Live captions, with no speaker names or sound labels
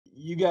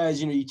you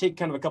guys, you take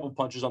kind of a couple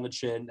punches on the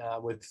chin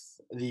with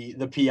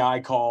the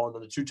PI call and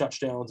then the 2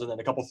 touchdowns and then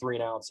a couple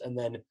 3-and-outs. And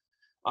then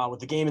with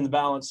the game in the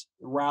balance,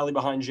 rally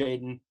behind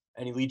Jaden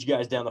and he leads you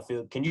guys down the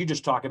field. Can you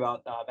just talk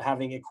about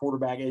having a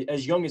quarterback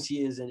as young as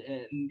he is and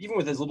even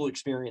with his little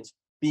experience,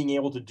 being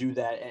able to do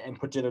that and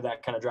put together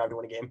that kind of drive to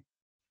win a game?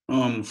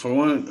 For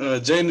one,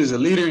 Jaden is a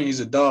leader and he's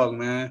a dog,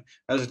 man.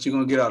 That's what you're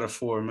gonna get out of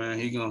 4, man.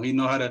 He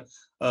know how to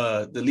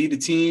lead the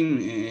team,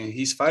 and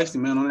he's feisty,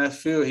 man. On that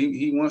field,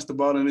 he wants the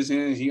ball in his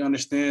hands. He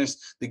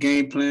understands the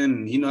game plan,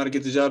 and he know how to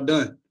get the job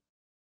done.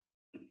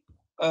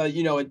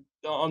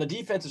 On the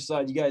defensive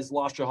side, you guys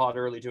lost Jahad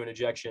early to an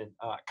ejection.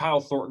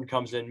 Kyle Thornton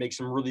comes in, makes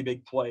some really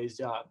big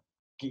plays.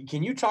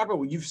 Can you talk about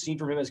what you've seen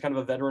from him as kind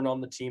of a veteran on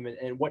the team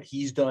and what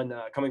he's done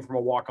coming from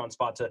a walk-on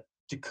spot to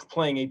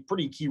playing a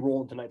pretty key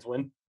role in tonight's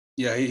win?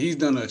 Yeah, he's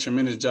done a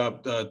tremendous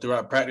job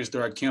throughout practice,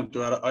 throughout camp,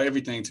 throughout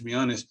everything, to be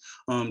honest.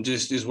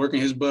 Just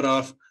working his butt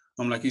off.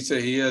 Like you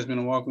said, he has been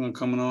a walk-on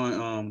coming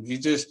on. He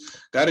just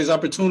got his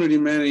opportunity,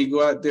 man, and he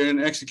go out there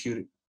and execute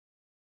it.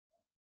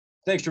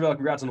 Thanks, Travell.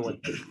 Congrats on the win.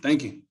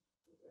 Thank you.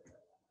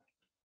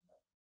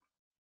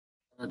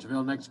 All right,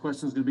 Travell, next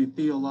question is going to be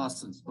Theo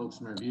Lawson,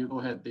 spokesman review.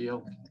 Go ahead,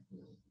 Theo.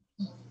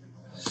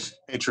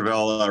 Hey,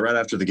 Travell, right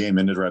after the game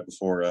ended, right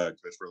before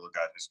Coach Rillo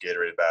got his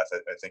Gatorade bath, I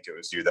think it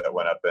was you that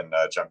went up and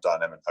jumped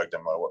on him and hugged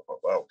him.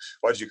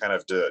 Why did you kind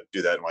of do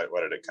that, and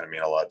why did it kind of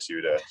mean a lot to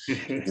you to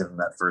give him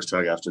that first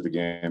hug after the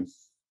game?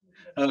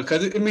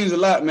 Because it means a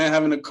lot, man,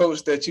 having a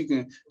coach that you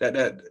can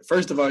that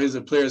first of all, he's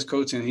a player's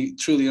coach and he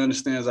truly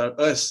understands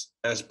us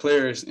as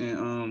players.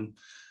 And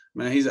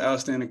man, he's an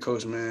outstanding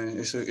coach, man.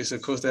 It's a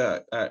coach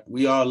that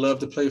we all love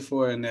to play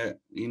for, and that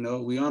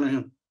we honor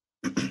him.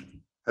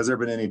 Has there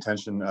been any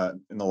tension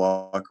in the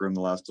locker room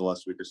the last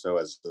week or so,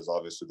 as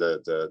obviously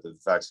the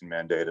vaccine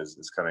mandate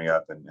is coming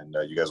up, and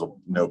you guys will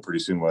know pretty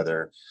soon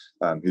whether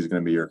he's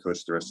going to be your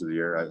coach the rest of the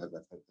year?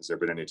 Has there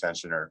been any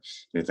tension or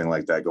anything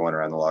like that going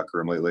around the locker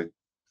room lately?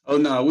 Oh,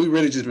 no, we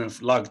really just been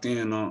locked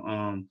in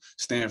on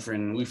Stanford,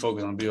 and we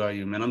focus on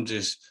BYU, man. I'm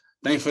just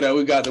thankful that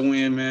we got the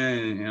win,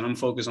 man, and I'm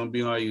focused on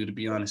BYU, to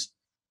be honest.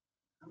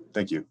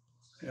 Thank you.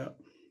 Yeah.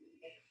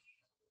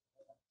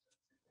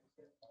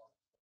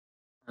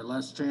 All right,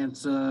 last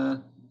chance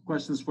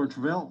questions for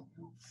Travell.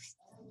 All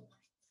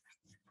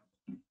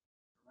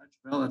right,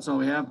 Travell, that's all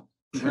we have.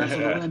 Congrats on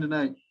the win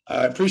tonight.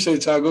 I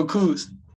appreciate y'all. Go Cougs.